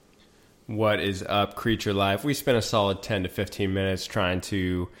What is up, Creature Life? We spent a solid 10 to 15 minutes trying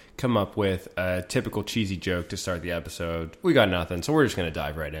to come up with a typical cheesy joke to start the episode. We got nothing, so we're just going to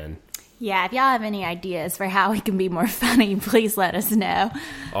dive right in. Yeah, if y'all have any ideas for how we can be more funny, please let us know.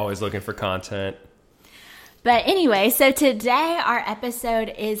 Always looking for content. But anyway, so today our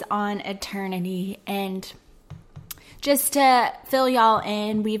episode is on eternity, and just to fill y'all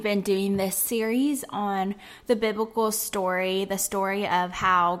in, we've been doing this series on the biblical story, the story of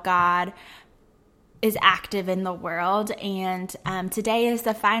how God is active in the world. And today is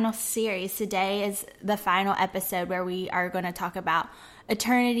the final series. Today is the final episode where we are going to talk about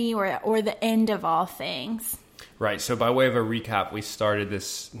eternity or the end of all things. Right. So by way of a recap, we started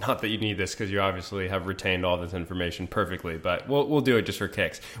this, not that you need this because you obviously have retained all this information perfectly, but we'll do it just for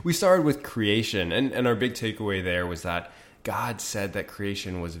kicks. We started with creation, and our big takeaway there was that God said that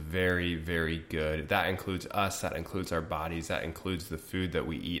creation was very, very good. That includes us, that includes our bodies, that includes the food that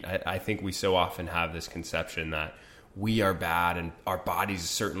we eat. I think we so often have this conception that we are bad and our bodies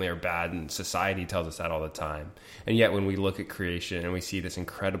certainly are bad, and society tells us that all the time. And yet when we look at creation and we see this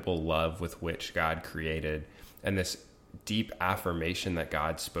incredible love with which God created and this deep affirmation that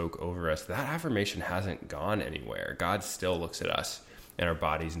God spoke over us, that affirmation hasn't gone anywhere. God still looks at us and our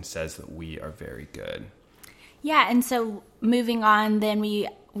bodies and says that we are very good. Yeah, and so moving on, then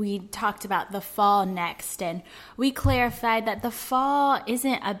we talked about the fall next, and we clarified that the fall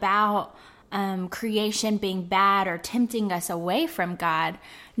isn't about creation being bad or tempting us away from God.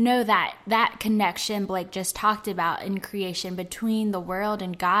 No, that connection Blake just talked about in creation between the world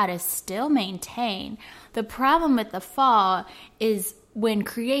and God is still maintained. The problem with the fall is when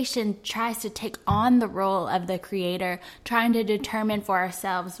creation tries to take on the role of the creator, trying to determine for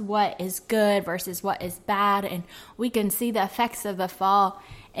ourselves what is good versus what is bad. And we can see the effects of the fall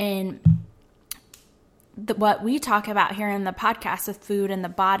in what we talk about here in the podcast of food and the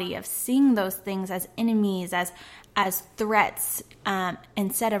body, of seeing those things as enemies, as threats,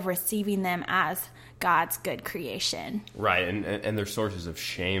 instead of receiving them as God's good creation. Right, and they're sources of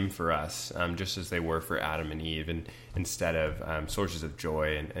shame for us, just as they were for Adam and Eve, and instead of sources of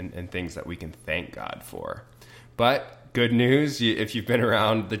joy and things that we can thank God for. But good news, if you've been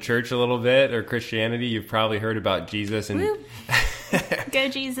around the church a little bit or Christianity, you've probably heard about Jesus. And Go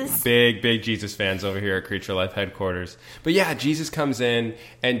Jesus. Big Jesus fans over here at Creature Life headquarters. But yeah, Jesus comes in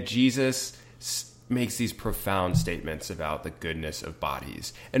and Jesus makes these profound statements about the goodness of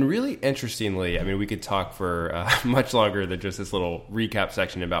bodies. And really interestingly, I mean, we could talk for much longer than just this little recap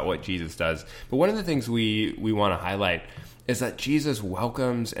section about what Jesus does. But one of the things we want to highlight is that Jesus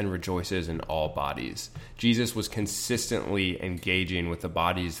welcomes and rejoices in all bodies. Jesus was consistently engaging with the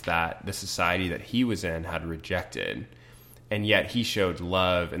bodies that the society that he was in had rejected. And yet he showed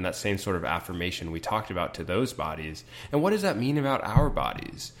love and that same sort of affirmation we talked about to those bodies. And what does that mean about our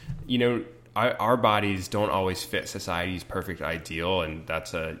bodies? You know, our bodies don't always fit society's perfect ideal, and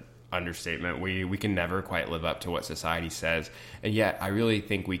that's a understatement. We can never quite live up to what society says. And yet I really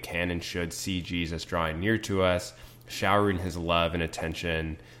think we can and should see Jesus drawing near to us, showering his love and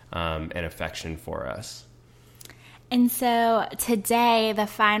attention and affection for us. And so today, the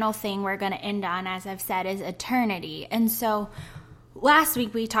final thing we're going to end on, as I've said, is eternity. And so last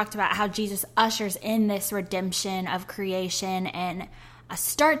week we talked about how Jesus ushers in this redemption of creation and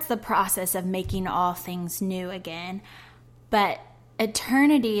starts the process of making all things new again. But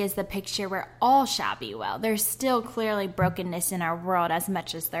eternity is the picture where all shall be well. There's still clearly brokenness in our world as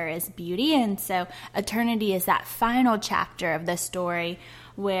much as there is beauty. And so eternity is that final chapter of the story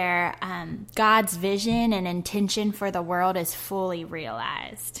where God's vision and intention for the world is fully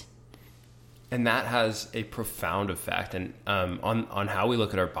realized. And that has a profound effect on how we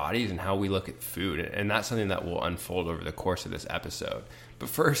look at our bodies and how we look at food. And that's something that will unfold over the course of this episode. But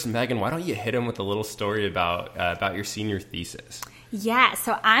first, Megan, why don't you hit him with a little story about your senior thesis? Yeah,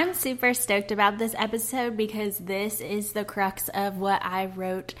 so I'm super stoked about this episode because this is the crux of what I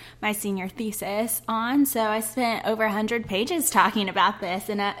wrote my senior thesis on. So I spent over 100 pages talking about this,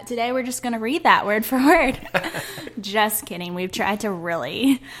 and today we're just going to read that word for word. Just kidding. We've tried to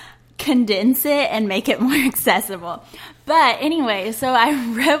really condense it and make it more accessible. But anyway, so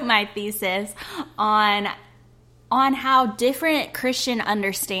I wrote my thesis on how different Christian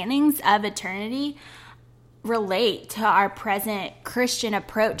understandings of eternity relate to our present Christian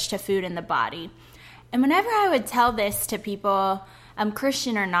approach to food and the body. And whenever I would tell this to people,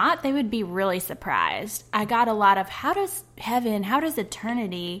 Christian or not, they would be really surprised. I got a lot of, how does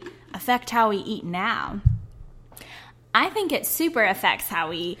eternity affect how we eat now? I think it super affects how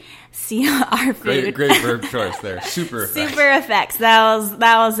we see our food. Great verb choice there. Super affects. Super affects. That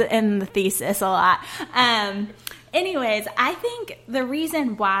was in the thesis a lot. Anyways, I think the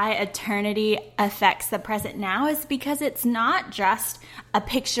reason why eternity affects the present now is because it's not just a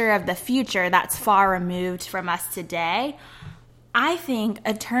picture of the future that's far removed from us today. I think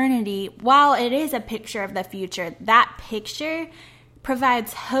eternity, while it is a picture of the future, that picture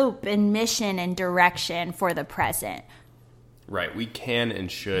provides hope and mission and direction for the present. Right. We can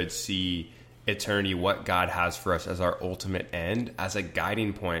and should see eternity, what God has for us as our ultimate end, as a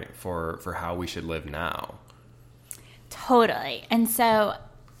guiding point for how we should live now. Totally. And so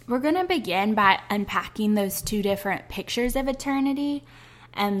we're going to begin by unpacking those two different pictures of eternity.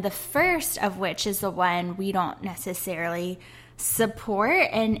 And the first of which is the one we don't necessarily support.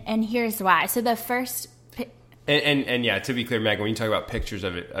 And here's why. So the first... And yeah, to be clear, Megan, when you talk about pictures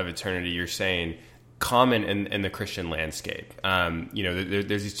of eternity, you're saying common in the Christian landscape. There's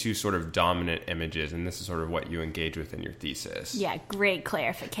these two sort of dominant images, and this is sort of what you engage with in your thesis. Yeah, great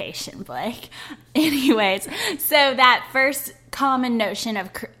clarification, Blake. Anyways, so that first common notion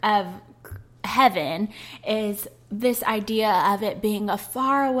of heaven is this idea of it being a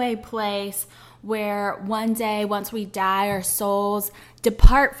faraway place where one day, once we die, our souls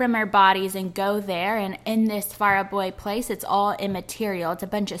depart from our bodies and go there. And in this faraway place, it's all immaterial. It's a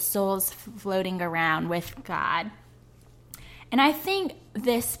bunch of souls floating around with God. And I think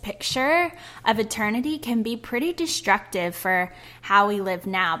this picture of eternity can be pretty destructive for how we live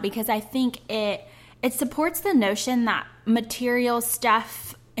now, because I think it supports the notion that material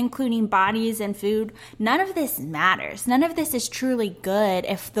stuff, including bodies and food, none of this matters. None of this is truly good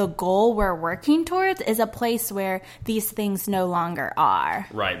if the goal we're working towards is a place where these things no longer are.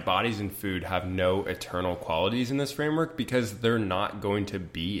 Right. Bodies and food have no eternal qualities in this framework because they're not going to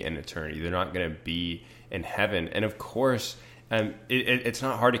be in eternity. They're not going to be in heaven. And of course, it's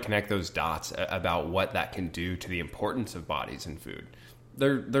not hard to connect those dots about what that can do to the importance of bodies and food.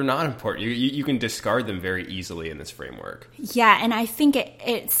 They're not important. You can discard them very easily in this framework. Yeah, and I think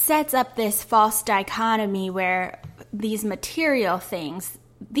it sets up this false dichotomy where these material things,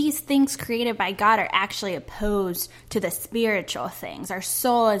 these things created by God, are actually opposed to the spiritual things. Our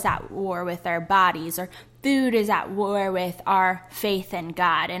soul is at war with our bodies, or food is at war with our faith in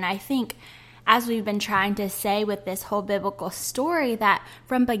God. And I think, as we've been trying to say with this whole biblical story, that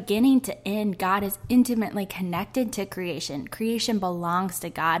from beginning to end, God is intimately connected to creation. Creation belongs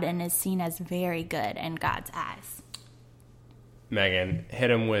to God and is seen as very good in God's eyes. Megan, hit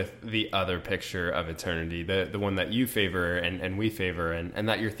him with the other picture of eternity, the one that you favor and we favor, and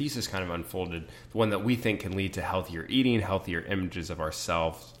that your thesis kind of unfolded, the one that we think can lead to healthier eating, healthier images of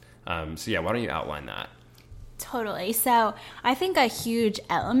ourselves. Why don't you outline that? Totally. So I think a huge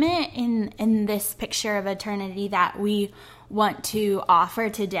element in this picture of eternity that we want to offer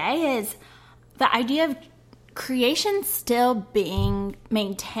today is the idea of creation still being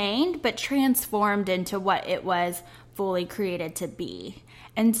maintained but transformed into what it was fully created to be.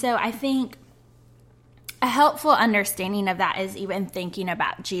 And so I think a helpful understanding of that is even thinking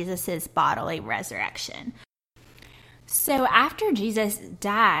about Jesus's bodily resurrection. So after Jesus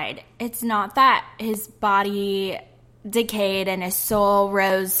died, it's not that his body decayed and his soul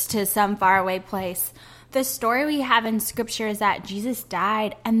rose to some faraway place. The story we have in Scripture is that Jesus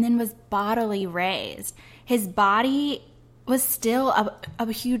died and then was bodily raised. His body was still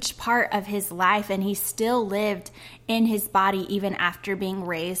a huge part of his life, and he still lived in his body even after being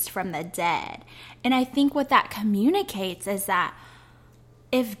raised from the dead. And I think what that communicates is that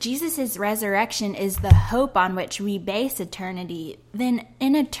if Jesus' resurrection is the hope on which we base eternity, then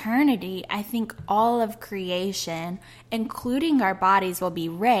in eternity, I think all of creation, including our bodies, will be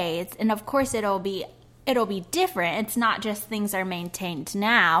raised. And of course, it'll be different. It's not just things are maintained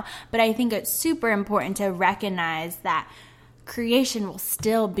now, but I think it's super important to recognize that creation will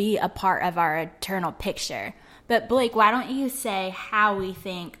still be a part of our eternal picture. But Blake, why don't you say how we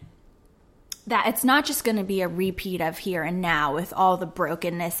think that it's not just going to be a repeat of here and now with all the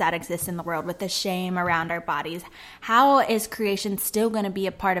brokenness that exists in the world, with the shame around our bodies. How is creation still going to be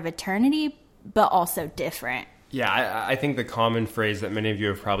a part of eternity, but also different? Yeah, I think the common phrase that many of you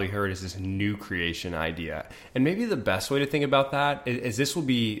have probably heard is this new creation idea. And maybe the best way to think about that is this will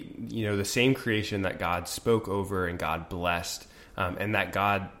be, the same creation that God spoke over and God blessed, and that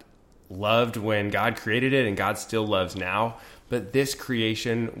God loved when God created it and God still loves now. But this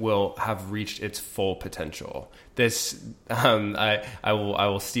creation will have reached its full potential. This, I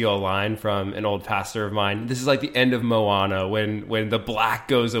will steal a line from an old pastor of mine. This is like the end of Moana, when the black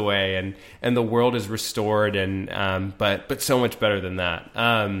goes away and the world is restored, and but so much better than that.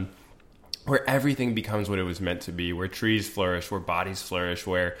 Where everything becomes what it was meant to be, where trees flourish, where bodies flourish,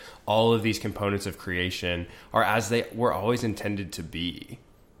 where all of these components of creation are as they were always intended to be.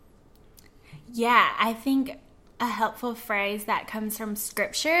 Yeah, I think a helpful phrase that comes from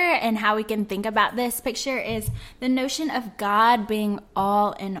scripture and how we can think about this picture is the notion of God being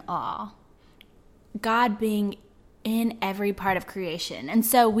all in all. God being in every part of creation. And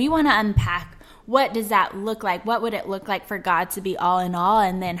so we want to unpack, what does that look like? What would it look like for God to be all in all?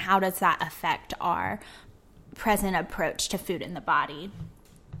 And then how does that affect our present approach to food in the body?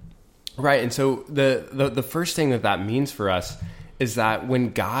 Right. And so the first thing that means for us is that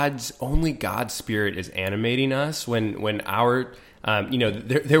when only God's Spirit is animating us, when our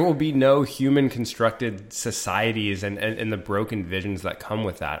there will be no human constructed societies and the broken visions that come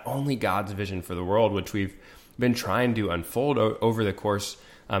with that. Only God's vision for the world, which we've been trying to unfold over the course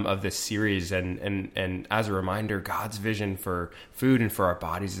of this series. And as a reminder, God's vision for food and for our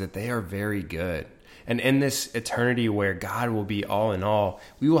bodies is that they are very good. And in this eternity where God will be all in all,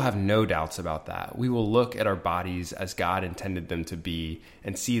 we will have no doubts about that. We will look at our bodies as God intended them to be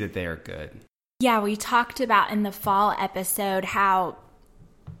and see that they are good. Yeah, we talked about in the fall episode how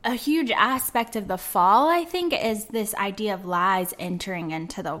a huge aspect of the fall, I think, is this idea of lies entering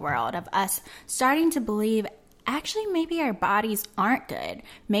into the world, of us starting to believe, actually, maybe our bodies aren't good.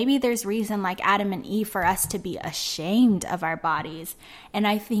 Maybe there's reason, like Adam and Eve, for us to be ashamed of our bodies. And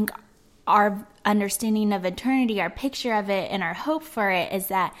I think our understanding of eternity, our picture of it, and our hope for it is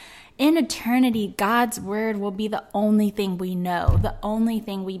that in eternity, God's word will be the only thing we know, the only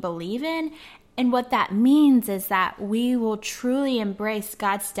thing we believe in. And what that means is that we will truly embrace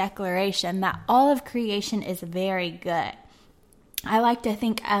God's declaration that all of creation is very good. I like to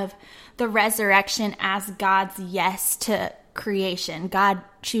think of the resurrection as God's yes to creation, God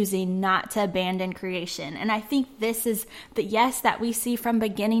choosing not to abandon creation. And I think this is the yes that we see from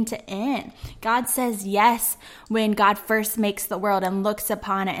beginning to end. God says yes when God first makes the world and looks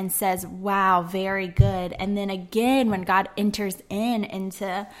upon it and says, wow, very good. And then again, when God enters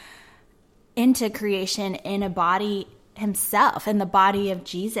into creation in a body himself, in the body of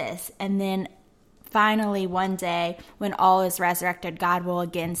Jesus. And then finally, one day, when all is resurrected, God will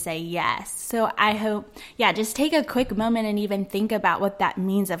again say yes. So I hope, just take a quick moment and even think about what that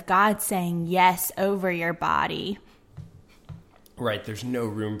means of God saying yes over your body. Right. There's no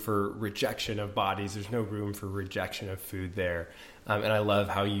room for rejection of bodies. There's no room for rejection of food there. And I love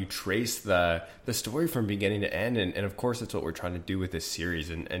how you trace the story from beginning to end. And of course, that's what we're trying to do with this series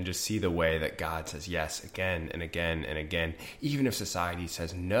and just see the way that God says yes again and again and again. Even if society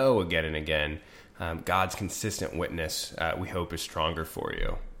says no again and again, God's consistent witness, we hope, is stronger for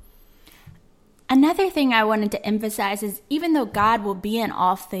you. Another thing I wanted to emphasize is even though God will be in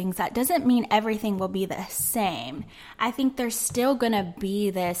all things, that doesn't mean everything will be the same. I think there's still going to be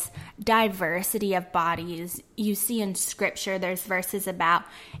this diversity of bodies. You see in Scripture, there's verses about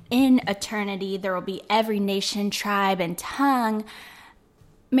in eternity, there will be every nation, tribe, and tongue.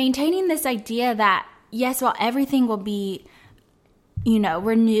 Maintaining this idea that, yes, while everything will be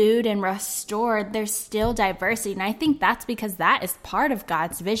renewed and restored, there's still diversity. And I think that's because that is part of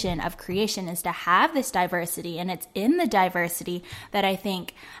God's vision of creation, is to have this diversity. And it's in the diversity that I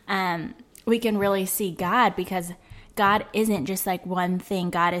think we can really see God, because God isn't just like one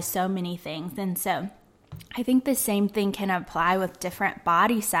thing. God is so many things. And so I think the same thing can apply with different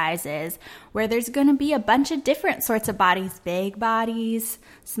body sizes, where there's going to be a bunch of different sorts of bodies, big bodies,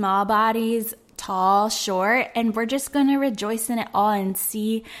 small bodies, tall, short, and we're just going to rejoice in it all and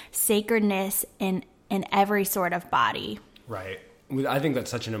see sacredness in every sort of body. Right. I think that's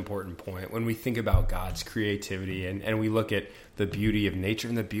such an important point when we think about God's creativity and we look at the beauty of nature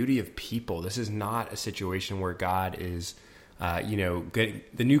and the beauty of people. This is not a situation where God is, good.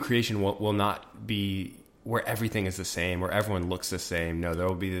 The new creation will not be where everything is the same, where everyone looks the same. No, there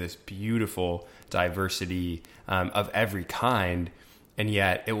will be this beautiful diversity of every kind. And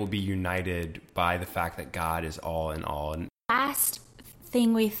yet it will be united by the fact that God is all in all. And last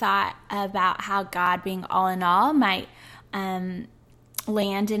thing we thought about how God being all in all might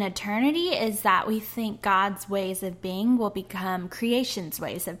land in eternity is that we think God's ways of being will become creation's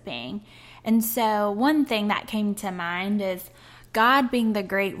ways of being. And so one thing that came to mind is God being the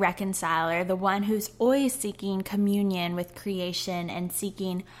great reconciler, the one who's always seeking communion with creation and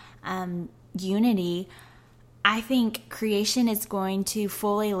seeking unity. I think creation is going to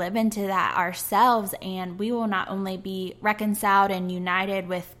fully live into that ourselves, and we will not only be reconciled and united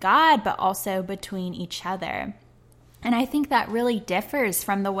with God, but also between each other. And I think that really differs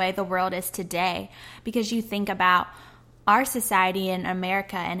from the way the world is today, because you think about our society in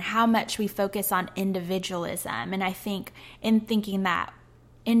America and how much we focus on individualism. And I think in thinking that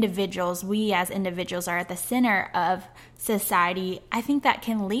we as individuals are at the center of society, I think that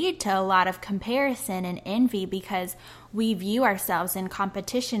can lead to a lot of comparison and envy, because we view ourselves in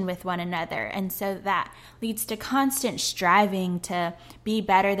competition with one another. And so that leads to constant striving to be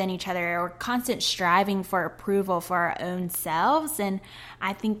better than each other, or constant striving for approval for our own selves. And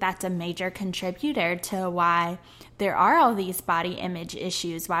I think that's a major contributor to why there are all these body image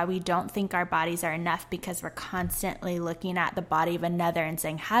issues, why we don't think our bodies are enough, because we're constantly looking at the body of another and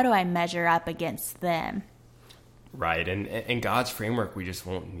saying, how do I measure up against them? Right. And in God's framework, we just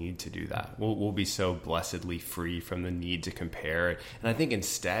won't need to do that. We'll be so blessedly free from the need to compare. And I think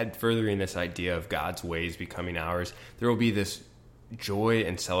instead, furthering this idea of God's ways becoming ours, there will be this joy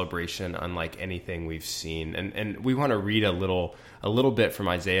and celebration unlike anything we've seen. And we want to read a little bit from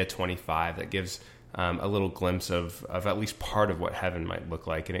Isaiah 25 that gives a little glimpse of at least part of what heaven might look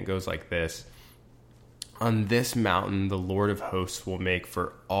like. And it goes like this: "On this mountain, the Lord of hosts will make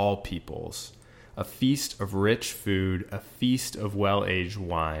for all peoples a feast of rich food, a feast of well-aged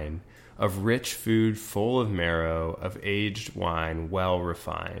wine, of rich food full of marrow, of aged wine well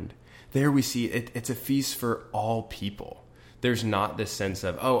refined." There we see it's a feast for all people. There's not this sense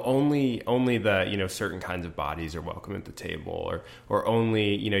of, only the, certain kinds of bodies are welcome at the table, or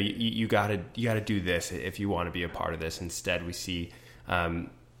only, you gotta do this if you want to be a part of this. Instead, we see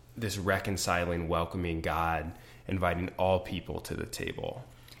this reconciling, welcoming God, inviting all people to the table.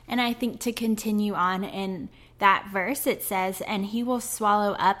 And I think to continue on in that verse, it says, "And he will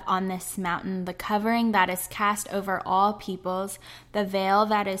swallow up on this mountain the covering that is cast over all peoples, the veil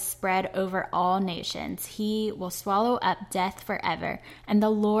that is spread over all nations. He will swallow up death forever, and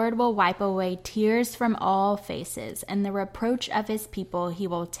the Lord will wipe away tears from all faces, and the reproach of his people he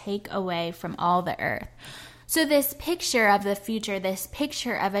will take away from all the earth." So this picture of the future, this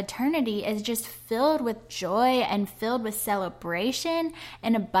picture of eternity, is just filled with joy and filled with celebration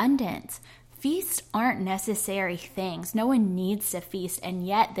and abundance. Feasts aren't necessary things. No one needs to feast. And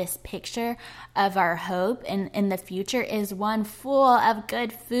yet this picture of our hope in the future is one full of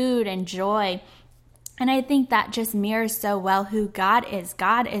good food and joy. And I think that just mirrors so well who God is.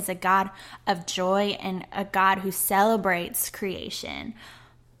 God is a God of joy and a God who celebrates creation.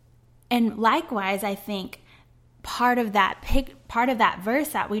 And likewise, I think part of that verse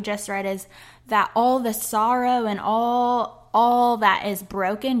that we just read is that all the sorrow and all that is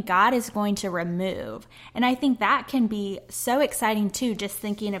broken, God is going to remove. And I think that can be so exciting too, just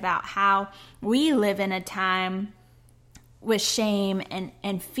thinking about how we live in a time with shame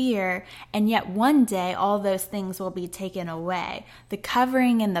and fear, and yet one day all those things will be taken away. The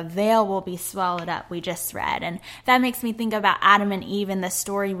covering and the veil will be swallowed up, we just read. And that makes me think about Adam and Eve in the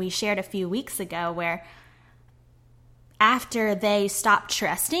story we shared a few weeks ago, where after they stopped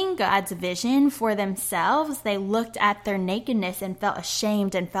trusting God's vision for themselves, they looked at their nakedness and felt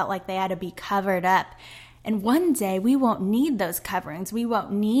ashamed and felt like they had to be covered up. And one day we won't need those coverings. We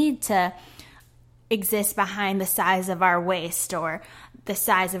won't need to exist behind the size of our waist or the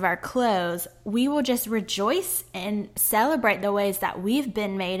size of our clothes. We will just rejoice and celebrate the ways that we've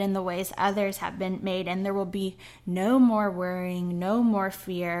been made and the ways others have been made. And there will be no more worrying, no more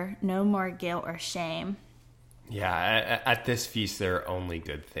fear, no more guilt or shame. Yeah, at this feast, there are only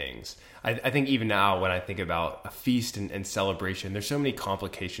good things. I think even now, when I think about a feast and celebration, there's so many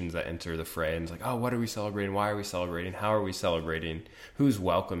complications that enter the fray. And it's like, what are we celebrating? Why are we celebrating? How are we celebrating? Who's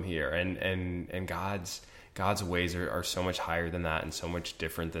welcome here? And God's ways are so much higher than that and so much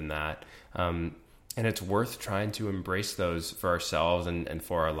different than that. And it's worth trying to embrace those for ourselves and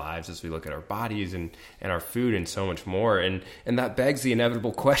for our lives as we look at our bodies and our food and so much more. And that begs the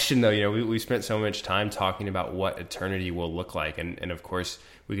inevitable question, though. We spent so much time talking about what eternity will look like. And of course,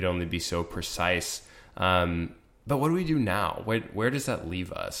 we could only be so precise. But what do we do now? Where does that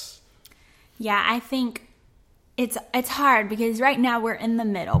leave us? Yeah, I think it's hard because right now we're in the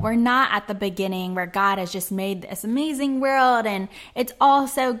middle. We're not at the beginning where God has just made this amazing world and it's all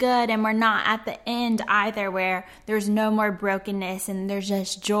so good, and we're not at the end either where there's no more brokenness and there's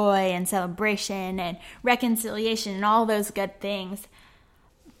just joy and celebration and reconciliation and all those good things.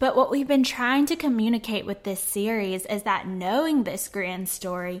 But what we've been trying to communicate with this series is that knowing this grand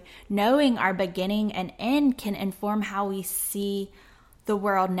story, knowing our beginning and end, can inform how we see the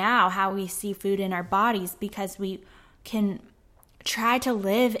world now, how we see food in our bodies, because we can try to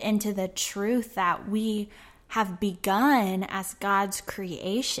live into the truth that we have begun as God's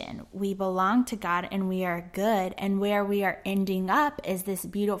creation. We belong to God and we are good, and where we are ending up is this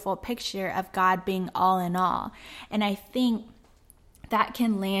beautiful picture of God being all in all. And I think that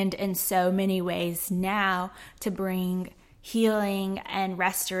can land in so many ways now to bring healing and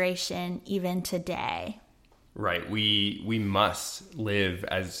restoration even today. Right. We must live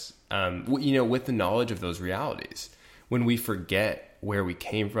as, with the knowledge of those realities. When we forget where we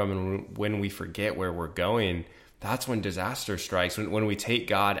came from and when we forget where we're going, that's when disaster strikes. When we take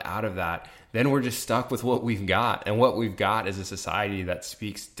God out of that, then we're just stuck with what we've got. And what we've got is a society that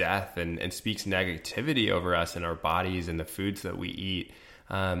speaks death and speaks negativity over us and our bodies and the foods that we eat.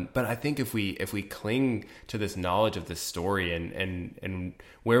 But I think if we cling to this knowledge of this story and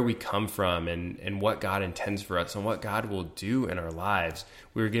where we come from and what God intends for us and what God will do in our lives,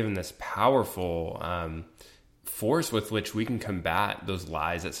 we're given this powerful force with which we can combat those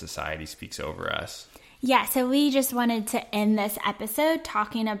lies that society speaks over us. Yeah, so we just wanted to end this episode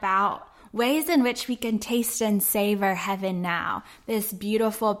talking about ways in which we can taste and savor heaven now, this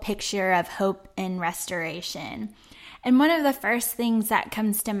beautiful picture of hope and restoration. And one of the first things that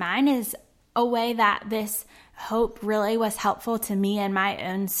comes to mind is a way that this hope really was helpful to me in my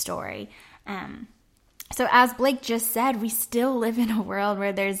own story. So as Blake just said, we still live in a world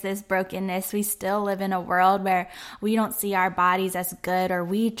where there's this brokenness. We still live in a world where we don't see our bodies as good, or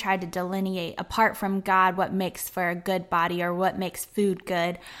we try to delineate apart from God what makes for a good body or what makes food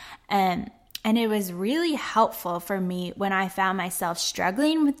good. And it was really helpful for me when I found myself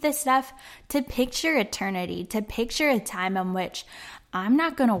struggling with this stuff to picture eternity, to picture a time in which I'm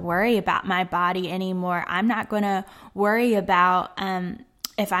not going to worry about my body anymore. I'm not going to worry about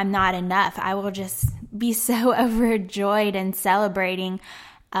if I'm not enough. I will just be so overjoyed and celebrating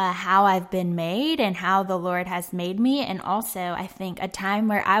how I've been made and how the Lord has made me. And also, I think a time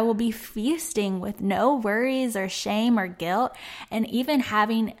where I will be feasting with no worries or shame or guilt, and even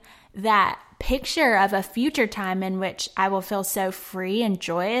having that picture of a future time in which I will feel so free and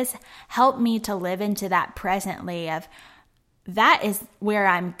joyous help me to live into that presently of that is where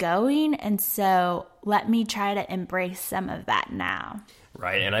I'm going. And so let me try to embrace some of that now.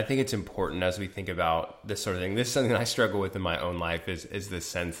 Right. And I think it's important as we think about this sort of thing. This is something that I struggle with in my own life is this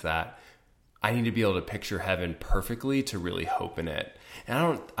sense that I need to be able to picture heaven perfectly to really hope in it.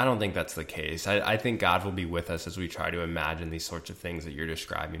 And I don't think that's the case. I think God will be with us as we try to imagine these sorts of things that you're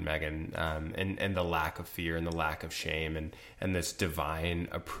describing, Megan, and the lack of fear and the lack of shame and this divine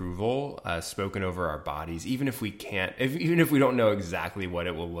approval spoken over our bodies. Even if we don't know exactly what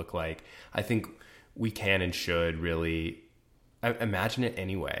it will look like, I think we can and should really imagine it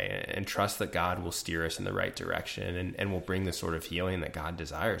anyway and trust that God will steer us in the right direction and will bring the sort of healing that God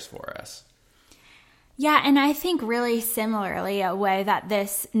desires for us. Yeah, and I think really similarly, a way that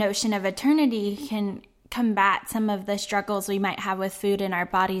this notion of eternity can combat some of the struggles we might have with food in our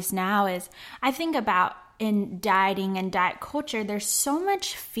bodies now is I think about in dieting and diet culture, there's so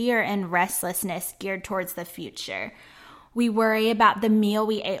much fear and restlessness geared towards the future. We worry about the meal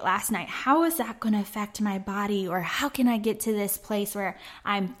we ate last night. How is that going to affect my body? Or how can I get to this place where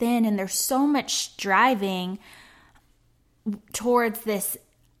I'm thin? And there's so much striving towards this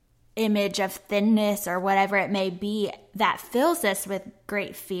image of thinness or whatever it may be that fills us with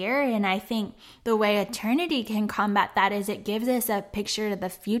great fear. And I think the way eternity can combat that is it gives us a picture of the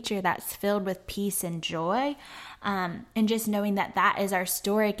future that's filled with peace and joy. And just knowing that that is our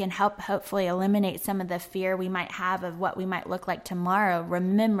story can help hopefully eliminate some of the fear we might have of what we might look like tomorrow,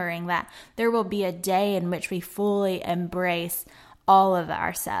 remembering that there will be a day in which we fully embrace all of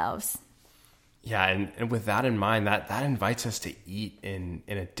ourselves. Yeah, and with that in mind, that invites us to eat in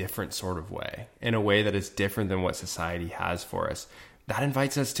a different sort of way, in a way that is different than what society has for us. That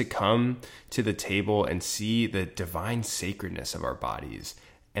invites us to come to the table and see the divine sacredness of our bodies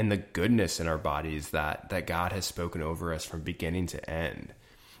and the goodness in our bodies that God has spoken over us from beginning to end.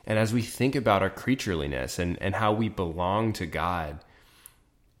 And as we think about our creatureliness and how we belong to God,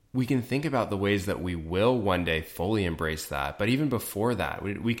 we can think about the ways that we will one day fully embrace that. But even before that,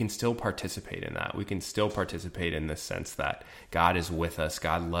 we can still participate in that. We can still participate in the sense that God is with us.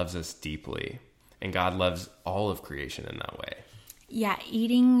 God loves us deeply. And God loves all of creation in that way. Yeah,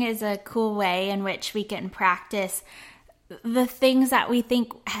 eating is a cool way in which we can practice the things that we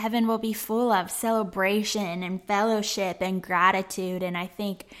think heaven will be full of, celebration and fellowship and gratitude. And I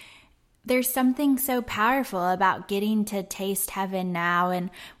think there's something so powerful about getting to taste heaven now. And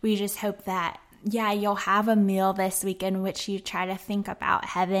we just hope that, yeah, you'll have a meal this week in which you try to think about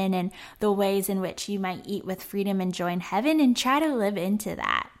heaven and the ways in which you might eat with freedom and joy in heaven and try to live into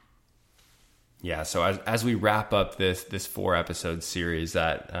that. Yeah, so as we wrap up this 4-episode series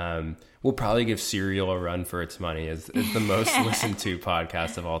that we'll probably give Serial a run for its money as the most listened to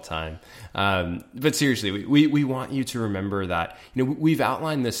podcast of all time. But seriously, we want you to remember that, we've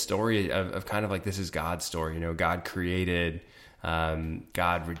outlined this story of kind of like this is God's story. God created,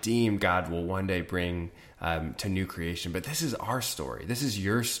 God redeemed, God will one day bring to new creation. But this is our story. This is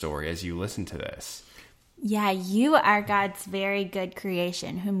your story as you listen to this. Yeah, you are God's very good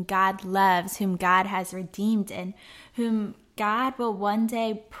creation, whom God loves, whom God has redeemed, and whom God will one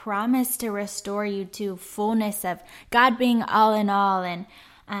day promise to restore you to fullness of God being all in all, and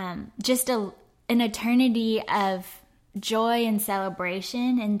just an eternity of joy and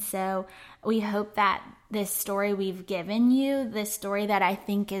celebration. And so we hope that this story we've given you, this story that I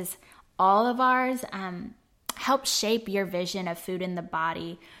think is all of ours, helps shape your vision of food in the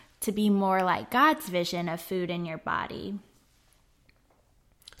body to be more like God's vision of food in your body.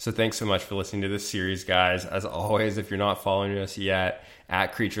 So thanks so much for listening to this series, guys. As always, if you're not following us yet,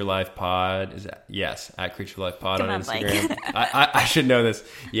 at Creature Life Pod at Creature Life Pod on Instagram. I should know this.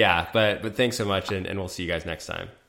 Yeah, but thanks so much, and we'll see you guys next time.